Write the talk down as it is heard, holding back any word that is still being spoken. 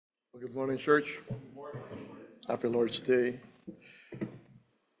Well, good morning, church. Happy Lord's Day.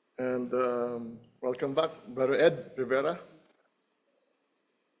 And welcome back, Brother Ed Rivera.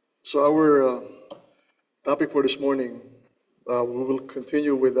 So our topic for this morning, we will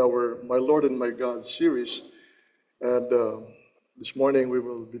continue with our My Lord and My God series. And this morning we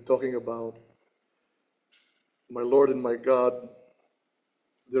will be talking about My Lord and My God,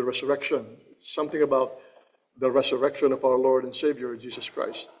 the resurrection. It's something about the resurrection of our Lord and Savior, Jesus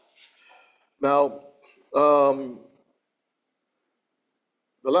Christ. Now, the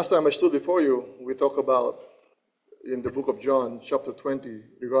last time I stood before you, we talked about in the book of John, chapter 20,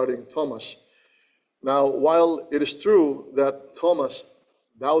 regarding Thomas. Now, while it is true that Thomas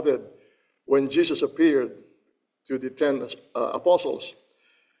doubted when Jesus appeared to the 10 apostles,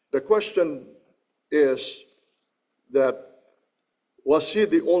 the question is that was he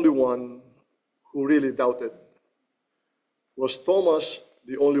the only one who really doubted? Was Thomas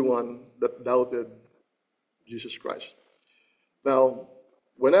the only one that doubted Jesus Christ? Now,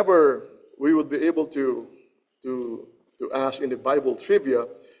 whenever we would be able to ask in the Bible trivia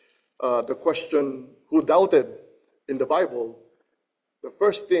the question, who doubted in the Bible, the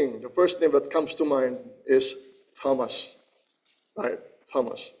first thing that comes to mind is Thomas, right?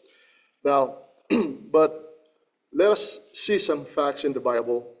 Thomas. Now, but let us see some facts in the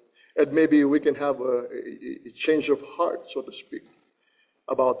Bible, and maybe we can have a change of heart, so to speak,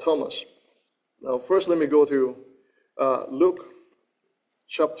 about Thomas. Now, first, let me go to Luke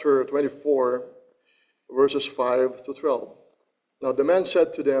chapter 24, verses 5 to 12. Now, the man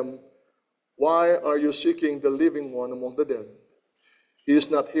said to them, "Why are you seeking the living one among the dead? He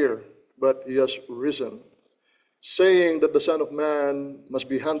is not here, but he has risen, saying that the Son of Man must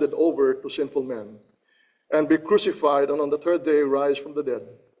be handed over to sinful men and be crucified, and on the third day rise from the dead."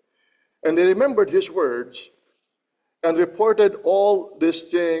 And they remembered his words and reported all these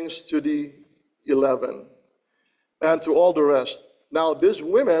things to the 11 and to all the rest. Now, these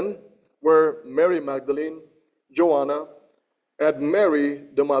women were Mary Magdalene, Joanna, and Mary,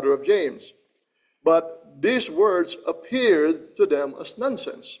 the mother of James. But these words appeared to them as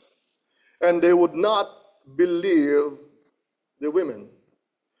nonsense, and they would not believe the women.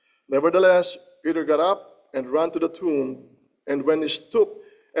 Nevertheless, Peter got up and ran to the tomb, and when he stooped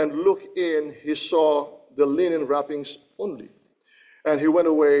and looked in, he saw the linen wrappings only. And he went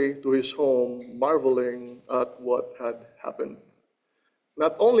away to his home, marveling at what had happened.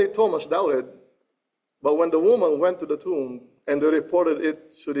 Not only Thomas doubted, but when the woman went to the tomb and they reported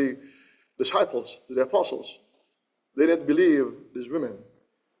it to the disciples, to the apostles, they didn't believe these women.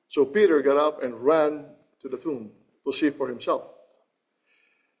 So Peter got up and ran to the tomb to see for himself.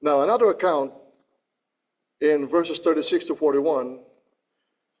 Now, another account in verses 36 to 41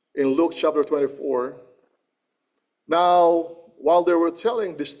 in Luke chapter 24. Now, while they were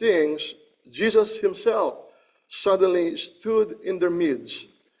telling these things, Jesus himself suddenly stood in their midst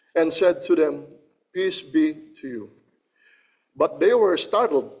and said to them, "Peace be to you." But they were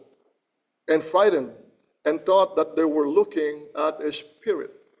startled and frightened and thought that they were looking at a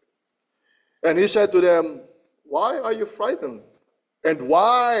spirit. And he said to them, "Why are you frightened? And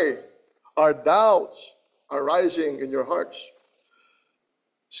why are doubts arising in your hearts?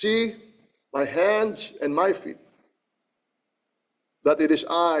 See my hands and my feet, that it is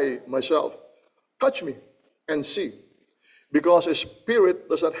I myself. Touch me and see, because a spirit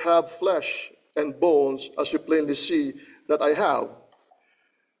does not have flesh and bones, as you plainly see that I have."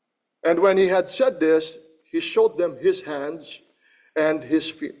 And when he had said this, he showed them his hands and his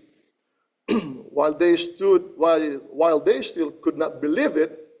feet. While they still could not believe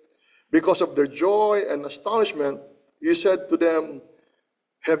it, because of their joy and astonishment, he said to them,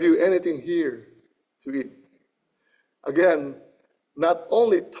 "Have you anything here to eat?" Again, not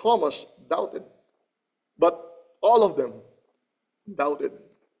only Thomas doubted, but all of them doubted.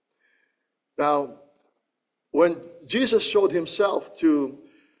 Now, when Jesus showed himself to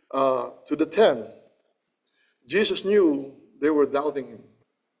the 10, Jesus knew they were doubting him.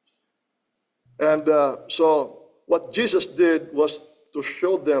 And so what Jesus did was to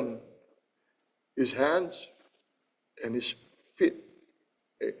show them his hands and his feet.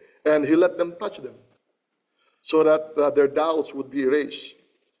 Okay? And he let them touch them so that their doubts would be erased.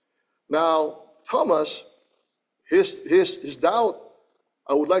 Now, Thomas, his doubt,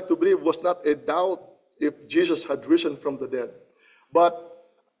 I would like to believe, was not a doubt if Jesus had risen from the dead, but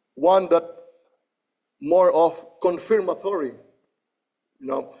one that more of confirmatory. You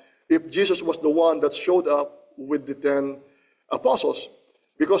know, if Jesus was the one that showed up with the 10 apostles.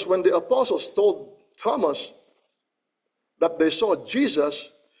 Because when the apostles told Thomas that they saw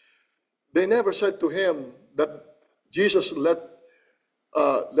Jesus, they never said to him that Jesus let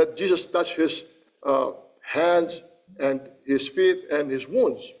let Jesus touch his hands and his feet and his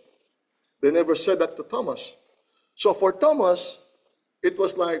wounds. They never said that to Thomas. So for Thomas, it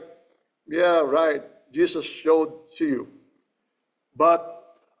was like, yeah, right, Jesus showed to you. But,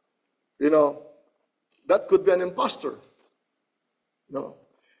 that could be an imposter. No.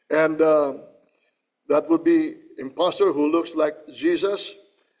 And that would be imposter who looks like Jesus.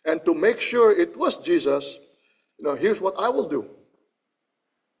 And to make sure it was Jesus, here's what I will do.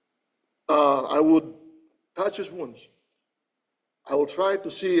 I would touch his wounds. I will try to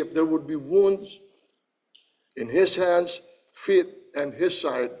see if there would be wounds in his hands, feet, and his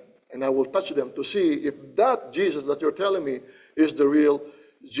side, and I will touch them to see if that Jesus that you're telling me is the real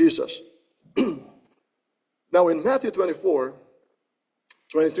Jesus. Now in Matthew 24,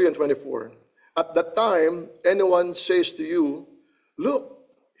 23 and 24, at that time, anyone says to you, look,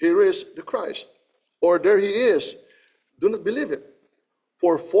 here is the Christ, or there he is, do not believe it.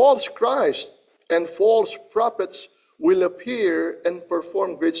 For false Christ and false prophets will appear and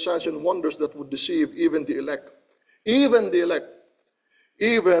perform great signs and wonders that would deceive even the elect. Even the elect.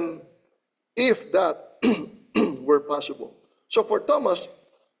 Even if that were possible. So for Thomas,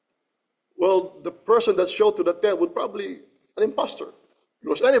 well, the person that showed to the tent would probably an imposter.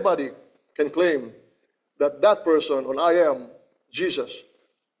 Because anybody can claim that that person, or I am Jesus.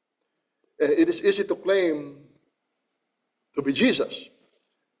 And it is easy to claim to be Jesus.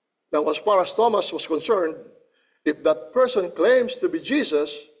 Now, as far as Thomas was concerned, if that person claims to be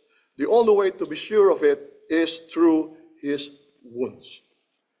Jesus, the only way to be sure of it is through his wounds.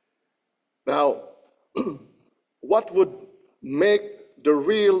 Now, what would make the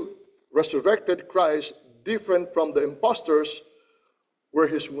real resurrected Christ different from the impostors were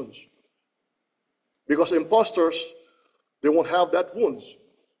his wounds. Because impostors, they won't have that wounds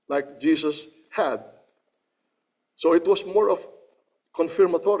like Jesus had. So it was more of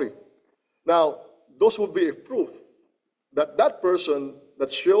confirmatory. Now, those would be a proof that that person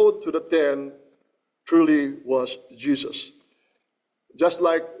that showed to the 10 truly was Jesus. Just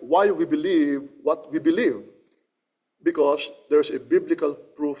like why we believe what we believe, because there's a biblical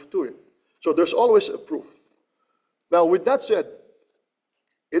proof to it. So there's always a proof. Now, with that said,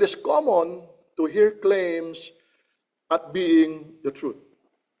 it is common to hear claims at being the truth.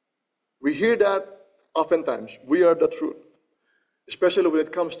 We hear that oftentimes. We are the truth, especially when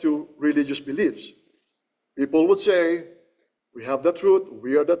it comes to religious beliefs. People would say, we have the truth,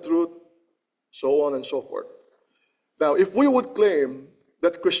 we are the truth, so on and so forth. Now, if we would claim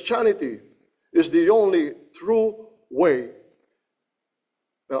that Christianity is the only true way,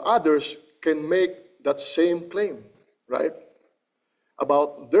 now others can make that same claim, right?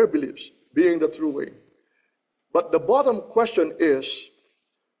 About their beliefs being the true way. But the bottom question is,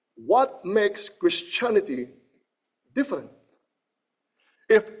 what makes Christianity different?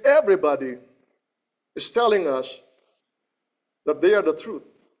 If everybody is telling us that they are the truth,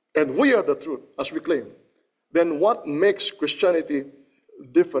 and we are the truth, as we claim, then what makes Christianity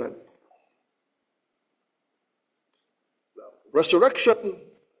different? Resurrection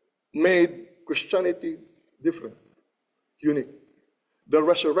made Christianity different, unique. The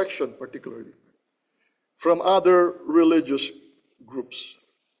resurrection, particularly, from other religious groups.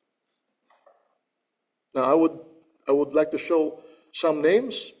 Now, I would like to show some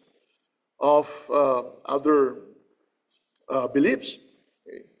names of other beliefs.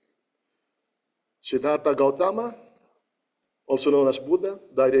 Okay. Siddhartha Gautama, also known as Buddha,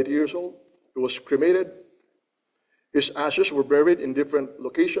 died 80 years old. He was cremated. His ashes were buried in different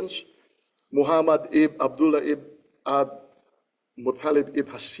locations. Muhammad ibn Abdullah ibn Muttalib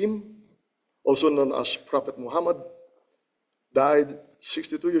ibn Hashim, also known as Prophet Muhammad, died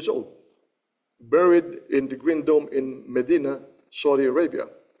 62 years old, buried in the Green Dome in Medina, Saudi Arabia.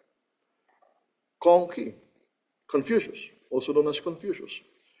 Kong-Ki, Confucius, also known as Confucius,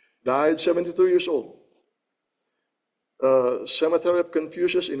 died 72 years old. Cemetery of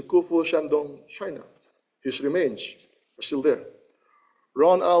Confucius in Khufu, Shandong, China. His remains are still there.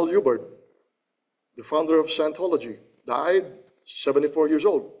 Ron Al Hubbard, the founder of Scientology, died 74 years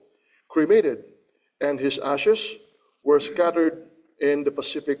old, cremated, and his ashes were scattered in the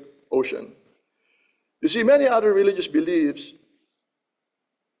Pacific Ocean. You see, many other religious beliefs,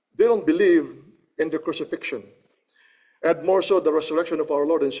 they don't believe in the crucifixion, and more so the resurrection of our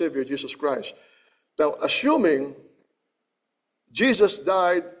Lord and Savior, Jesus Christ. Now, assuming Jesus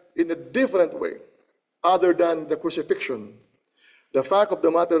died in a different way, other than the crucifixion, the fact of the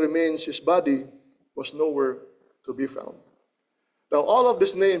matter remains his body was nowhere to be found. Now, all of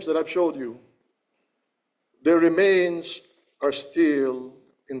these names that I've showed you, their remains are still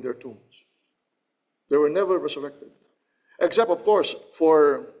in their tombs. They were never resurrected. Except, of course,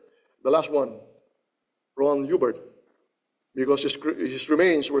 for the last one, Ron Hubert, because his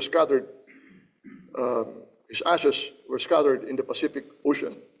remains were scattered, his ashes were scattered in the Pacific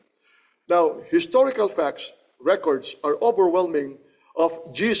Ocean. Now, historical facts, records are overwhelming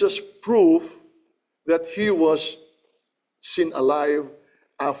of Jesus' proof that he was seen alive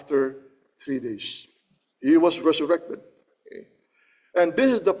after 3 days. He was resurrected. Okay? And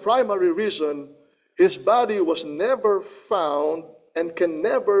this is the primary reason his body was never found and can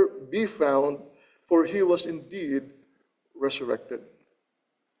never be found, for he was indeed resurrected.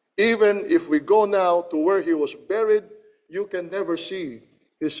 Even if we go now to where he was buried, you can never see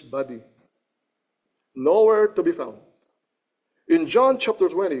his body. Nowhere to be found. In John chapter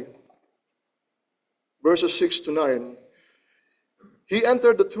 20, verses 6 to 9, he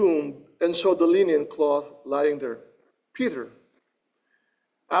entered the tomb and saw the linen cloth lying there. Peter,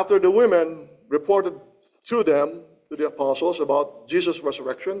 after the women reported to the apostles, about Jesus'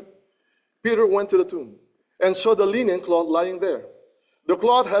 resurrection, Peter went to the tomb and saw the linen cloth lying there. The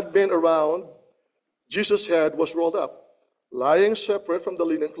cloth had been around Jesus' head, was rolled up, lying separate from the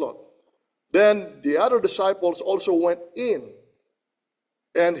linen cloth. Then the other disciples also went in,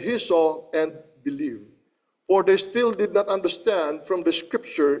 and he saw and believed. For they still did not understand from the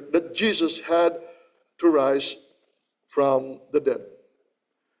scripture that Jesus had to rise from the dead.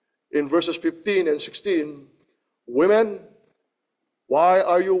 In verses 15 and 16, women, why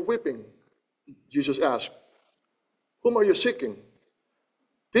are you weeping? Jesus asked. Whom are you seeking?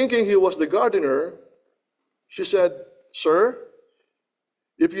 Thinking he was the gardener, she said, Sir,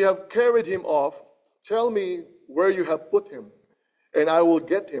 if you have carried him off, tell me where you have put him, and I will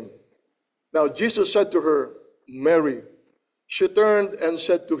get him. Now Jesus said to her, Mary. She turned and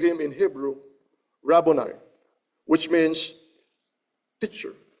said to him in Hebrew, Rabboni, which means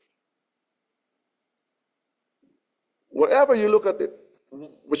teacher. Wherever you look at it,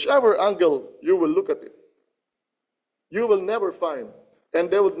 whichever angle you will look at it, you will never find, and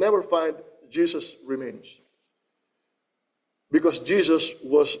they would never find Jesus' remains. Because Jesus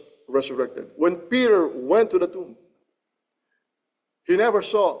was resurrected. When Peter went to the tomb, he never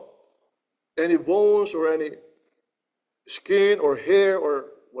saw any bones or any skin or hair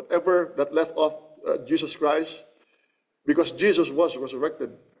or whatever that left off Jesus Christ, because Jesus was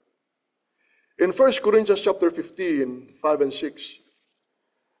resurrected. In 1 Corinthians chapter 15, 5 and 6,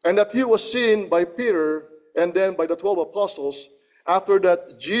 and that he was seen by Peter and then by the 12 apostles. After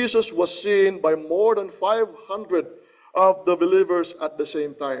that, Jesus was seen by more than 500 of the believers at the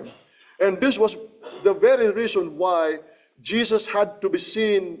same time. And this was the very reason why Jesus had to be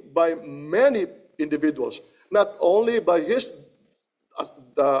seen by many individuals, not only by his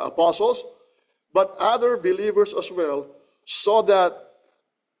the apostles, but other believers as well, so that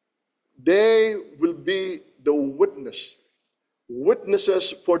they will be the witnesses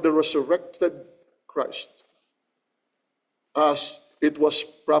for the resurrected Christ. As it was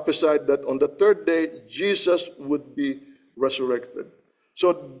prophesied that on the third day, Jesus would be resurrected.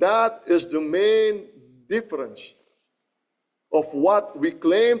 So that is the main difference of what we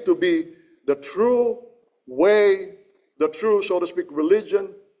claim to be the true way, the true, so to speak,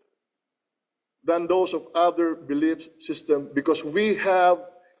 religion, than those of other belief systems, because we have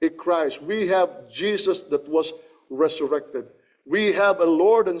a Christ. We have Jesus that was resurrected. We have a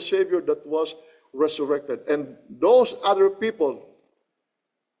Lord and Savior that was resurrected. And those other people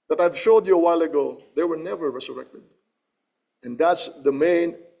that I've showed you a while ago, they were never resurrected. And that's the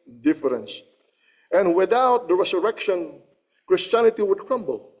main difference. And without the resurrection, Christianity would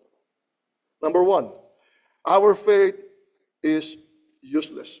crumble. Number one, our faith is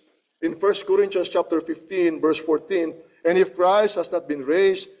useless. In 1 Corinthians chapter 15, verse 14, and if Christ has not been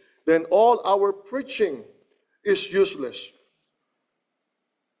raised, then all our preaching is useless.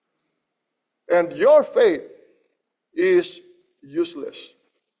 And your faith is useless.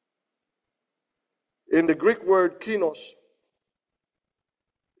 In the Greek word kinos,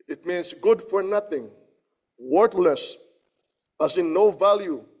 it means good for nothing, worthless, as in no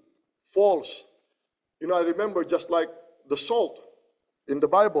value, false. You know, I remember just like the salt in the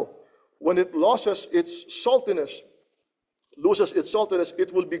Bible, when it loses its saltiness,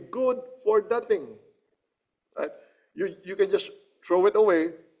 it will be good for nothing. Right? You can just throw it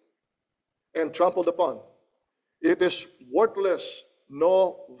away and trampled upon. It is worthless,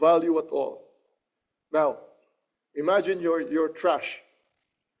 no value at all. Now, imagine your trash,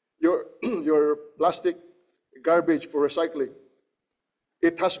 your plastic garbage for recycling.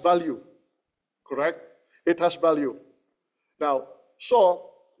 It has value, correct? It has value. Now,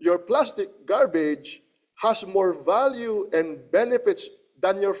 so your plastic garbage has more value and benefits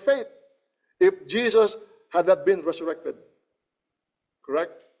than your faith if Jesus had not been resurrected.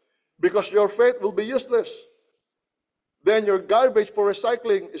 correct? Because your faith will be useless. Then your garbage for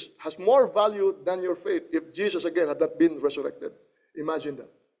recycling has more value than your faith if Jesus, again, had not been resurrected. Imagine that.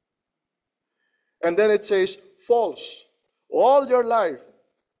 And then it says, false. All your life,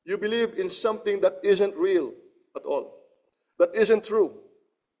 you believe in something that isn't real at all, that isn't true.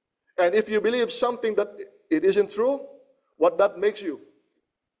 And if you believe something that it isn't true, what that makes you?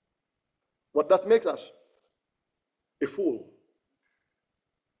 What that makes us? A fool.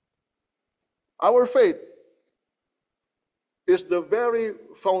 Our faith is the very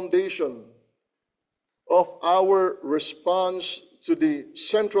foundation of our response to the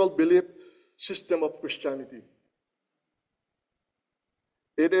central belief system of Christianity.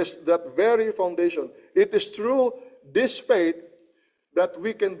 It is that very foundation. It is through this faith that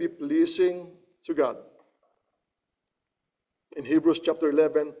we can be pleasing to God. In Hebrews chapter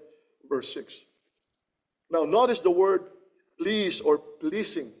 11, verse 6. Now, notice the word please or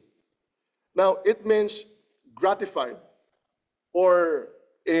pleasing. Now, it means gratified, or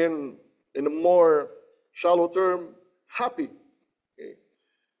in a more shallow term, happy. Okay?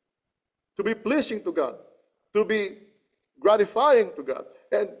 To be pleasing to God, to be gratifying to God.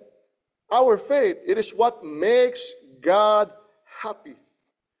 And our faith, it is what makes God happy.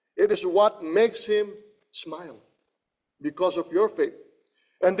 It is what makes Him smile because of your faith.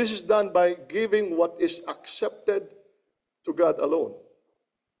 And this is done by giving what is accepted to God alone.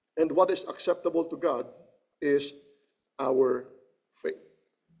 And what is acceptable to God is our faith.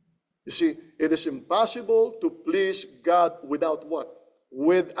 You see, it is impossible to please God without what?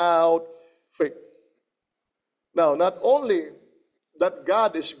 Without faith. Now, not only that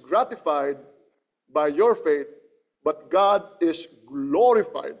God is gratified by your faith, but God is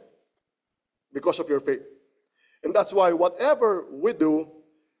glorified because of your faith. And that's why whatever we do,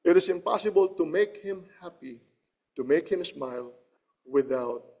 it is impossible to make Him happy, to make Him smile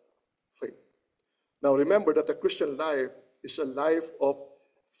without faith. Now remember that the Christian life is a life of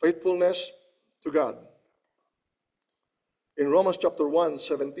faithfulness to God. In Romans chapter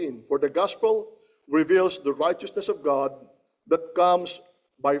 1:17, for the gospel reveals the righteousness of God that comes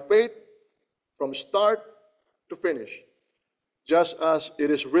by faith from start to finish. Just as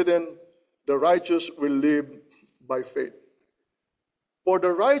it is written, the righteous will live by faith. For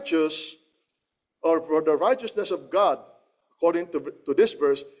the righteous, or for the righteousness of God, according to this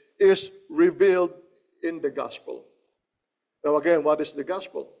verse, is revealed in the gospel. Now again, what is the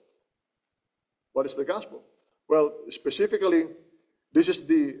gospel? What is the gospel? Well, specifically, this is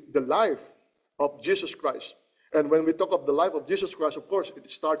the life of Jesus Christ. And when we talk of the life of Jesus Christ, of course, it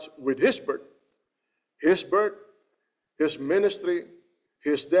starts with His birth. His birth, His ministry,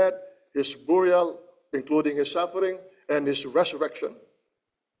 His death, His burial, including His suffering, and His resurrection.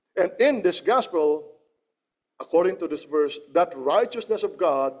 And in this gospel, according to this verse, that righteousness of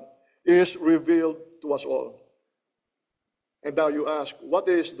God is revealed to us all. And now you ask, what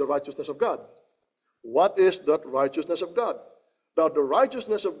is the righteousness of God? What is that righteousness of God? Now, the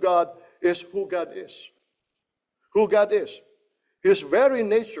righteousness of God is who God is. Who God is. His very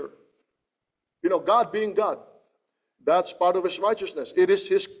nature. You know, God being God. That's part of His righteousness. It is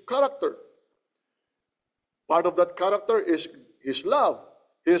His character. Part of that character is His love,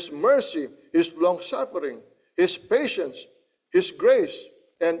 His mercy, His long-suffering, His patience, His grace,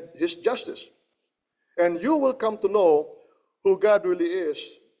 and His justice. And you will come to know who God really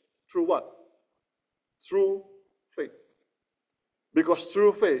is through what? Through faith. Because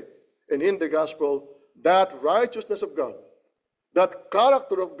through faith and in the gospel, that righteousness of God, that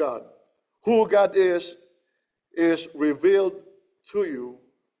character of God, who God is revealed to you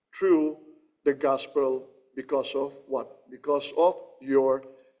through the gospel because of what? Because of your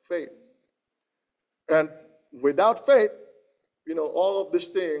faith. And without faith, you know, all of these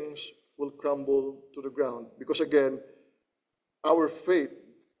things will crumble to the ground. Because again, our faith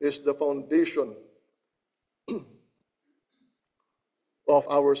is the foundation of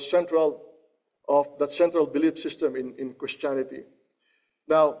that central belief system in Christianity.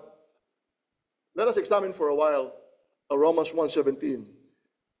 Now, let us examine for a while Romans 1:17.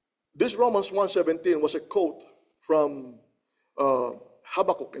 This Romans 1:17 was a quote from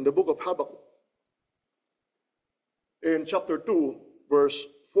Habakkuk, in the book of Habakkuk. In chapter 2, verse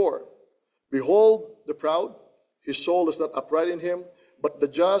 4, behold the proud, his soul is not upright in him, but the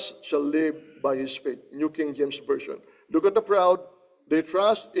just shall live by his faith. New King James Version. Look at the proud, they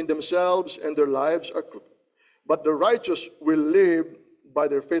trust in themselves and their lives are crooked. But the righteous will live by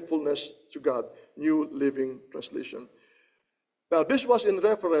their faithfulness to God. New Living Translation. Now, this was in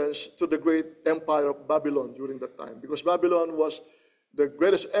reference to the great empire of Babylon during that time, because Babylon was the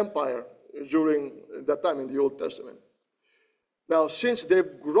greatest empire during that time in the Old Testament. Now, since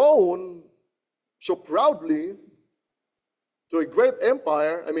they've grown so proudly to a great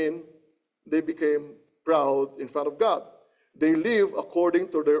empire, they became proud in front of God. They live according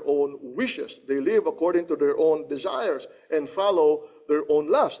to their own wishes. They live according to their own desires and follow their own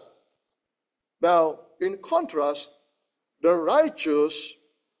lust. Now, in contrast, the righteous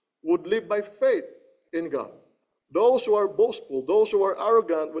would live by faith in God. Those who are boastful, those who are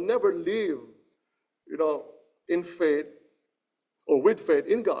arrogant will never live, in faith or with faith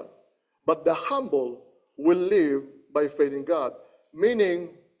in God. But the humble will live by faith in God, meaning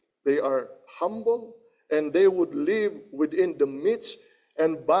they are humble and they would live within the midst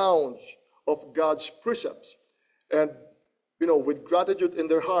and bounds of God's precepts. And, with gratitude in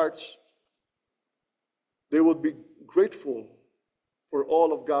their hearts, they would be grateful for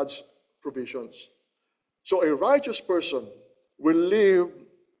all of God's provisions. So a righteous person will live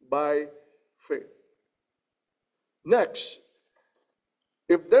by faith. Next,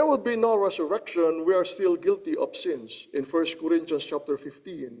 if there would be no resurrection, we are still guilty of sins. In 1 Corinthians chapter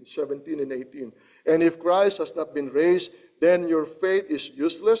 15, 17 and 18. And if Christ has not been raised, then your faith is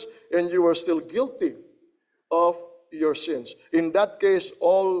useless and you are still guilty of your sins. In that case,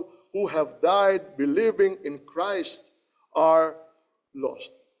 all who have died believing in Christ are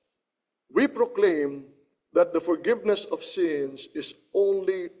lost. We proclaim that the forgiveness of sins is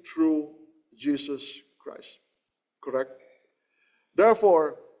only through Jesus Christ. Correct?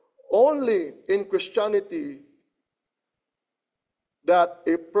 Therefore, only in Christianity that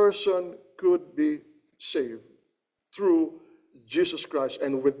a person could be saved through Jesus Christ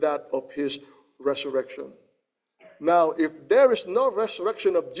and with that of his resurrection. Now, if there is no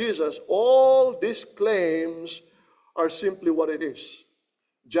resurrection of Jesus, all these claims are simply what it is,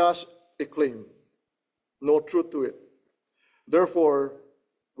 just a claim, no truth to it. Therefore,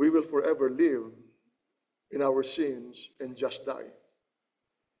 we will forever live in our sins and just die.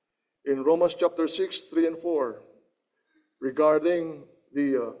 In Romans chapter 6, 3 and 4, regarding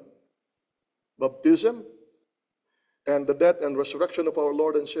the baptism and the death and resurrection of our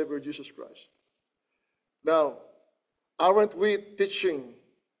Lord and Savior Jesus Christ. Now, aren't we teaching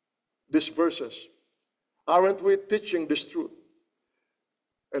these verses? Aren't we teaching this truth?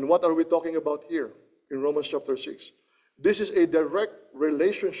 And what are we talking about here in Romans chapter 6? This is a direct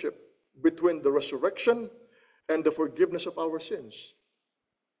relationship between the resurrection and the forgiveness of our sins.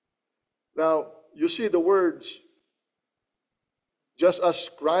 Now, you see the words, just as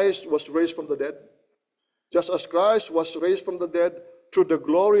Christ was raised from the dead, just as Christ was raised from the dead through the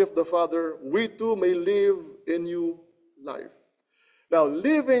glory of the Father, we too may live a new life. Now,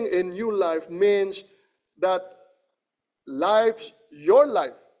 living a new life means that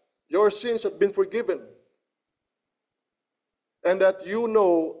your sins have been forgiven, and that you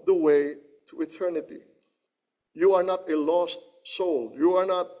know the way to eternity. You are not a lost soul. You are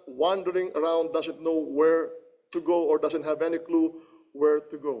not wandering around, doesn't know where to go or doesn't have any clue where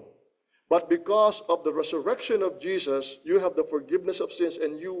to go. But because of the resurrection of Jesus, you have the forgiveness of sins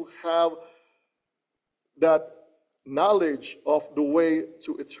and you have that knowledge of the way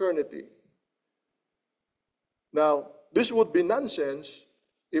to eternity. Now, this would be nonsense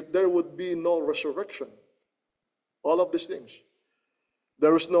if there would be no resurrection. All of these things.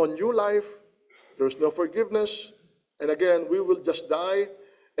 There is no new life, there is no forgiveness, and again, we will just die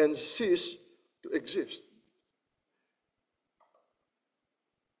and cease to exist.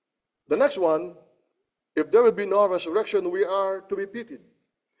 The next one, if there will be no resurrection, we are to be pitied.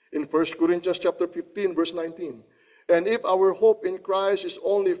 In 1 Corinthians chapter 15, verse 19. And if our hope in Christ is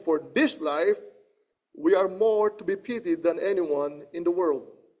only for this life, we are more to be pitied than anyone in the world.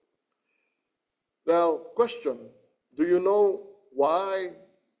 Now, question, do you know why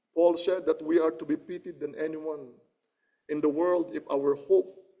Paul said that we are to be pitied than anyone in the world if our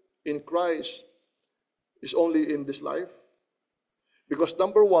hope in Christ is only in this life? Because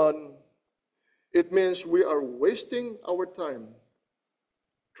number one, it means we are wasting our time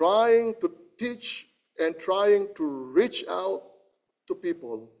trying to teach and trying to reach out to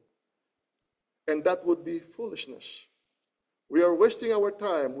people, and that would be foolishness. We are wasting our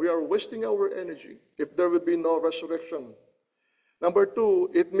time, we are wasting our energy if there will be no resurrection. Number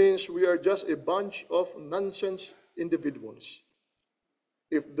two, it means we are just a bunch of nonsense individuals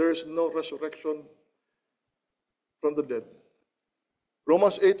if there is no resurrection from the dead.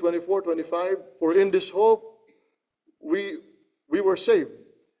 Romans 8, 24, 25, for in this hope we were saved.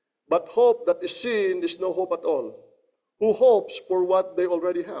 But hope that is seen is no hope at all. Who hopes for what they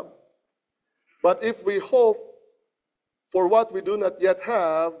already have? But if we hope for what we do not yet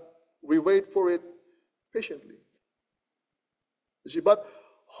have, we wait for it patiently. You see, but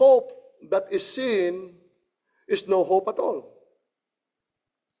hope that is seen is no hope at all.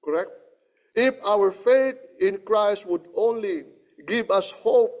 Correct? If our faith in Christ would only give us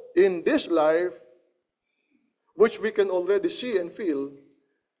hope in this life, which we can already see and feel,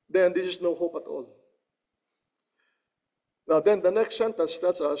 then this is no hope at all. Now then the next sentence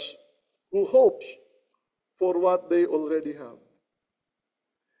tells us, who hopes for what they already have.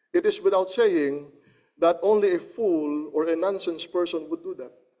 It is without saying that only a fool or a nonsense person would do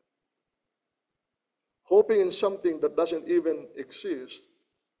that. Hoping in something that doesn't even exist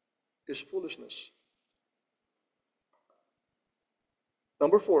is foolishness.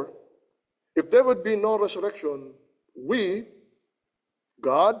 Number 4, if there would be no resurrection, we,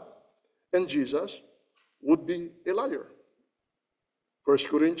 God, and Jesus would be a liar. 1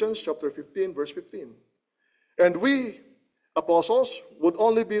 Corinthians chapter 15, verse 15. And we, apostles, would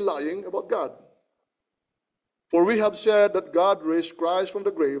only be lying about God. For we have said that God raised Christ from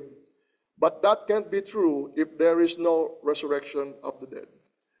the grave, but that can't be true if there is no resurrection of the dead.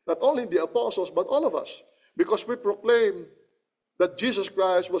 Not only the apostles, but all of us, because we proclaim that Jesus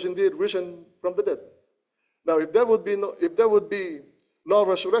Christ was indeed risen from the dead. Now, if there would be no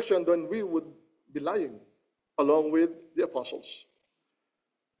resurrection, then we would be lying along with the apostles.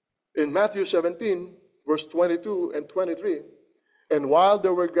 In Matthew 17, verse 22 and 23, and while they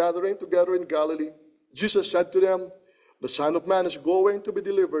were gathering together in Galilee, Jesus said to them, the Son of Man is going to be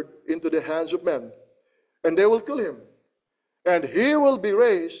delivered into the hands of men, and they will kill him, and he will be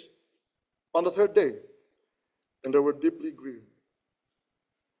raised on the third day. And they were deeply grieved.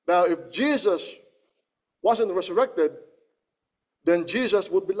 Now, if Jesus wasn't resurrected, then Jesus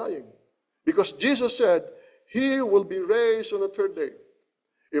would be lying. Because Jesus said, he will be raised on the third day.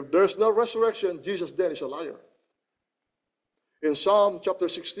 If there's no resurrection, Jesus then is a liar. In Psalm chapter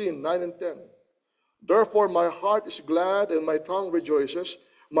 16, 9 and 10, therefore my heart is glad and my tongue rejoices.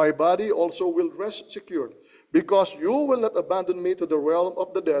 My body also will rest secure, because you will not abandon me to the realm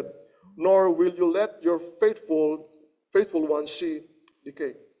of the dead, nor will you let your faithful one see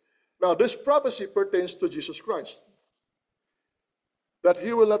decay. Now, this prophecy pertains to Jesus Christ, that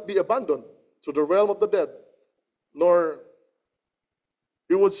he will not be abandoned to the realm of the dead, nor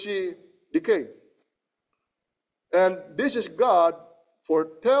he would see decay. And this is God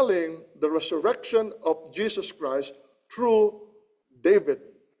foretelling the resurrection of Jesus Christ through David.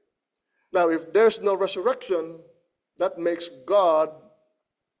 Now, if there's no resurrection, that makes God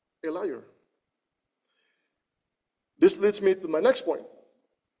a liar. This leads me to my next point.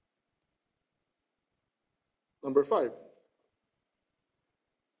 Number 5.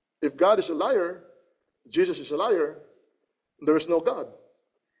 If God is a liar, Jesus is a liar, there is no God.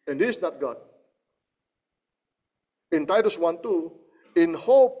 And he is not God. In Titus 1:2, in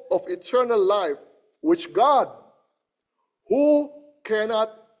hope of eternal life, which God, who cannot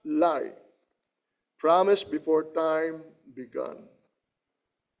lie, promised before time began.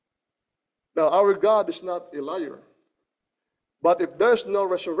 Now, our God is not a liar. But if there's no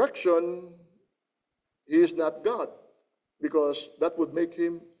resurrection, he is not God, because that would make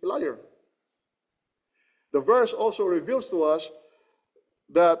him a liar. The verse also reveals to us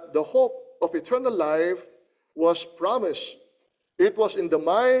that the hope of eternal life was promised. It was in the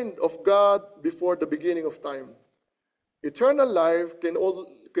mind of God before the beginning of time. Eternal life can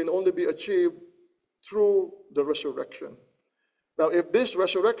only be achieved through the resurrection. Now, if this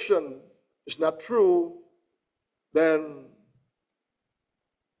resurrection is not true, then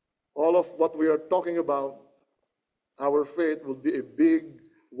all of what we are talking about, our faith will be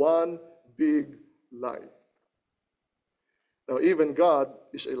one big lie. Now, even God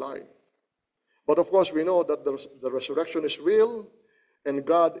is a lie. But of course, we know that the resurrection is real, and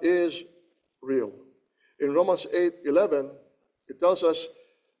God is real. In Romans 8:11, it tells us,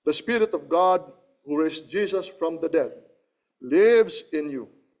 the Spirit of God who raised Jesus from the dead lives in you.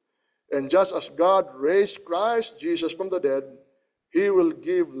 And just as God raised Christ Jesus from the dead, he will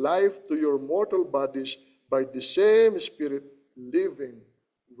give life to your mortal bodies by the same Spirit living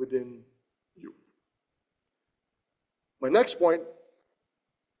within you. My next point,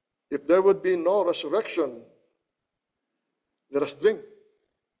 if there would be no resurrection, let us drink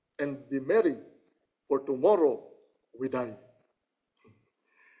and be merry, for tomorrow we die.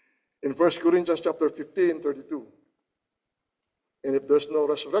 In 1 Corinthians chapter 15:32, and if there's no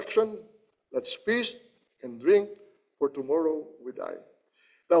resurrection, let's feast and drink, for tomorrow we die.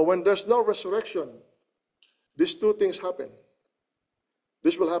 Now, when there's no resurrection, these two things happen.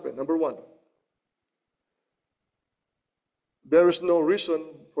 This will happen. Number 1, there is no reason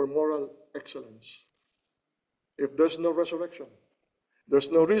for moral excellence. If there's no resurrection,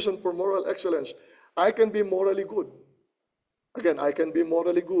 there's no reason for moral excellence. I can be morally good. Again, I can be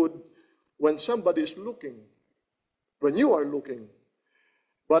morally good when somebody is looking, when you are looking.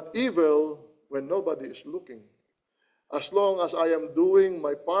 but evil when nobody is looking. As long as I am doing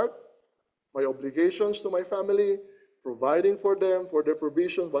my part, my obligations to my family, providing for them, for their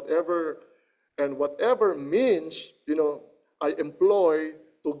provision, whatever, and whatever means, I employ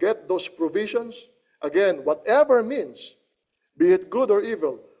to get those provisions. Again, whatever means, be it good or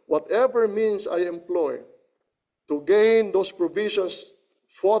evil, whatever means I employ to gain those provisions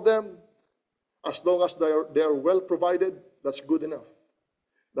for them, as long as they are well provided, that's good enough.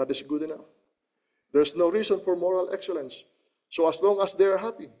 That is good enough. There's no reason for moral excellence. So as long as they are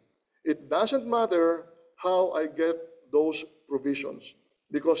happy, it doesn't matter how I get those provisions,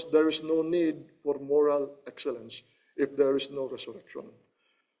 because there is no need for moral excellence if there is no resurrection.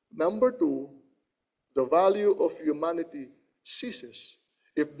 Number two, the value of humanity ceases.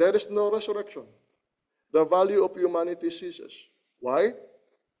 If there is no resurrection, the value of humanity ceases. Why?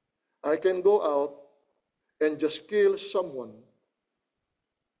 I can go out and just kill someone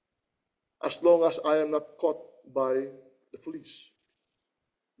as long as I am not caught by the police,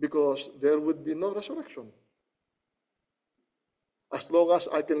 because there would be no resurrection. As long as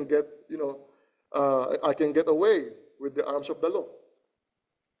I can get, I can get away with the arms of the law,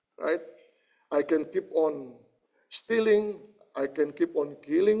 right? I can keep on stealing, I can keep on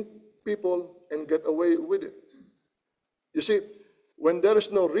killing people and get away with it. You see, when there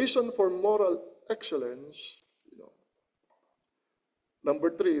is no reason for moral excellence, number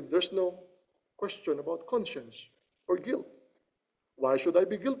three, there's no question about conscience or guilt. Why should I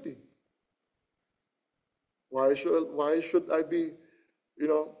be guilty? Why should I be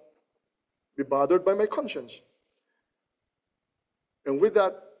bothered by my conscience? And with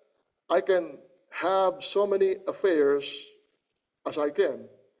that, I can have so many affairs as I can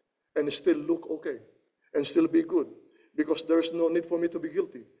and still look okay and still be good, because there is no need for me to be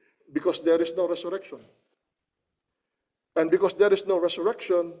guilty, because there is no resurrection. And because there is no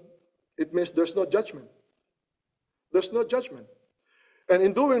resurrection, it means there's no judgment. There's no judgment. And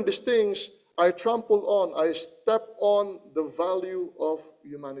in doing these things, I step on the value of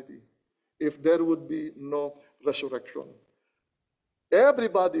humanity if there would be no resurrection.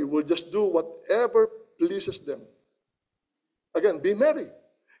 Everybody will just do whatever pleases them. Again, be merry.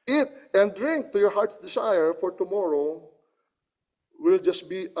 Eat and drink to your heart's desire, for tomorrow will just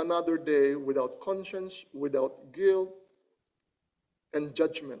be another day without conscience, without guilt, and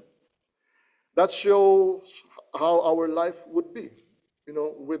judgment. That shows how our life would be,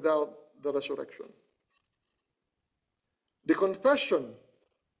 without the resurrection. The confession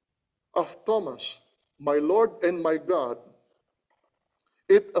of Thomas, my Lord and my God,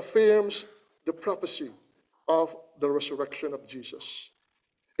 it affirms the prophecy of the resurrection of Jesus.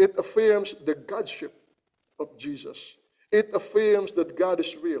 It affirms the Godship of Jesus. It affirms that God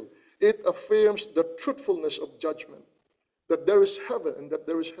is real. It affirms the truthfulness of judgment, that there is heaven and that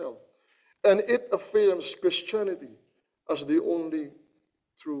there is hell. And it affirms Christianity as the only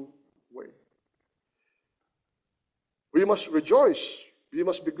true way. We must rejoice. We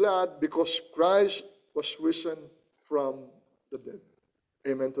must be glad because Christ was risen from the dead.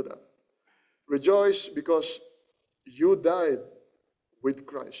 Amen to that. Rejoice because you died with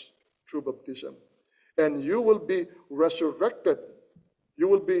Christ through baptism. And you will be resurrected. You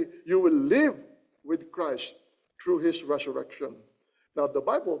will live with Christ through his resurrection. Now the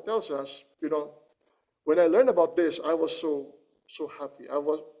Bible tells us, when I learned about this, I was so happy. I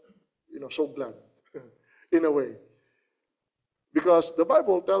was, so glad in a way. Because the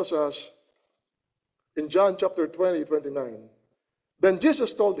Bible tells us in John chapter 20:29, then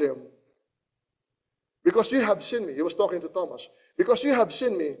Jesus told him, because you have seen me, he was talking to Thomas, because you have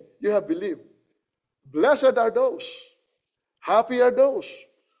seen me, you have believed. Blessed are those, happy are those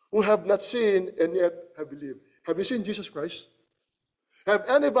who have not seen and yet have believed. Have you seen Jesus Christ? Have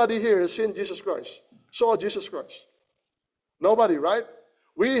anybody here seen Jesus Christ? Saw Jesus Christ? Nobody, right?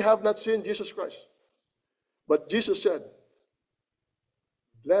 We have not seen Jesus Christ. But Jesus said,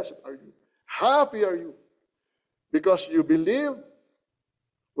 blessed are you, happy are you, because you believe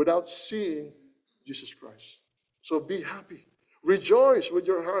without seeing Jesus Christ. So be happy. Rejoice with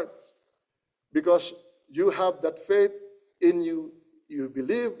your heart, because you have that faith in you. You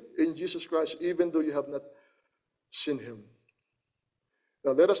believe in Jesus Christ even though you have not seen him.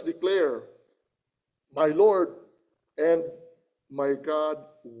 Now let us declare, my Lord and my God,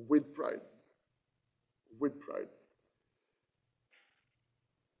 with pride. With pride.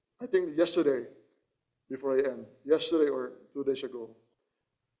 I think yesterday, before I end, yesterday or 2 days ago,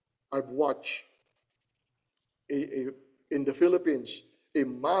 I've watched in the Philippines a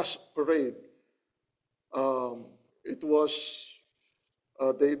mass parade. It was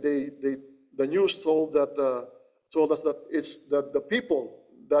the news told us that it's that the people,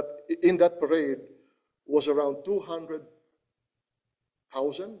 that in that parade was around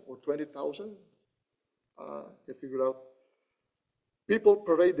 200,000 or 20,000. Can figure out. People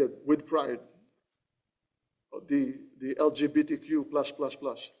paraded with pride. The LGBTQ plus plus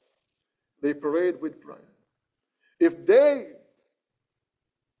plus. They parade with pride. If they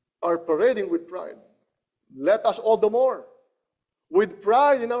are parading with pride, let us all the more, with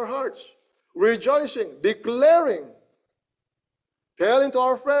pride in our hearts, rejoicing, declaring, telling to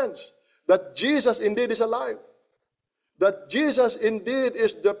our friends that Jesus indeed is alive, that Jesus indeed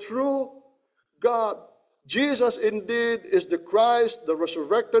is the true God. Jesus indeed is the Christ, the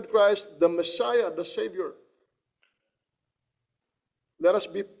resurrected Christ, the Messiah, the Savior. Let us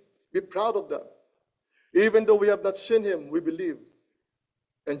be proud of that. Even though we have not seen him, we believe.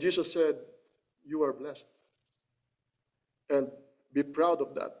 And Jesus said, you are blessed. And be proud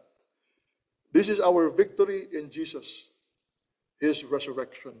of that. This is our victory in Jesus, his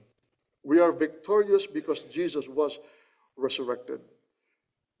resurrection. We are victorious because Jesus was resurrected.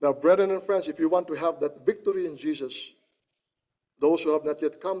 Now, brethren and friends, if you want to have that victory in Jesus, those who have not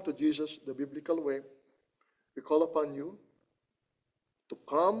yet come to Jesus the biblical way, we call upon you to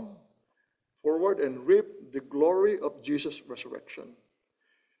come forward and reap the glory of Jesus' resurrection.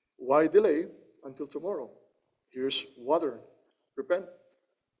 Why delay until tomorrow? Here's water. Repent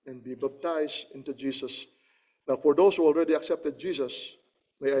and be baptized into Jesus. Now, for those who already accepted Jesus,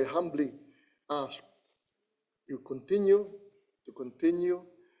 may I humbly ask you continue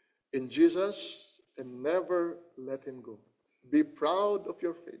in Jesus and never let him go. Be proud of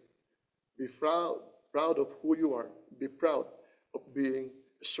your faith. Be proud of who you are. Be proud of being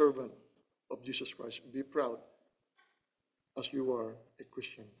a servant of Jesus Christ. Be proud as you are a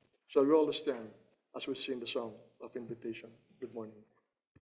Christian. Shall we all stand as we sing the song of invitation? Good morning.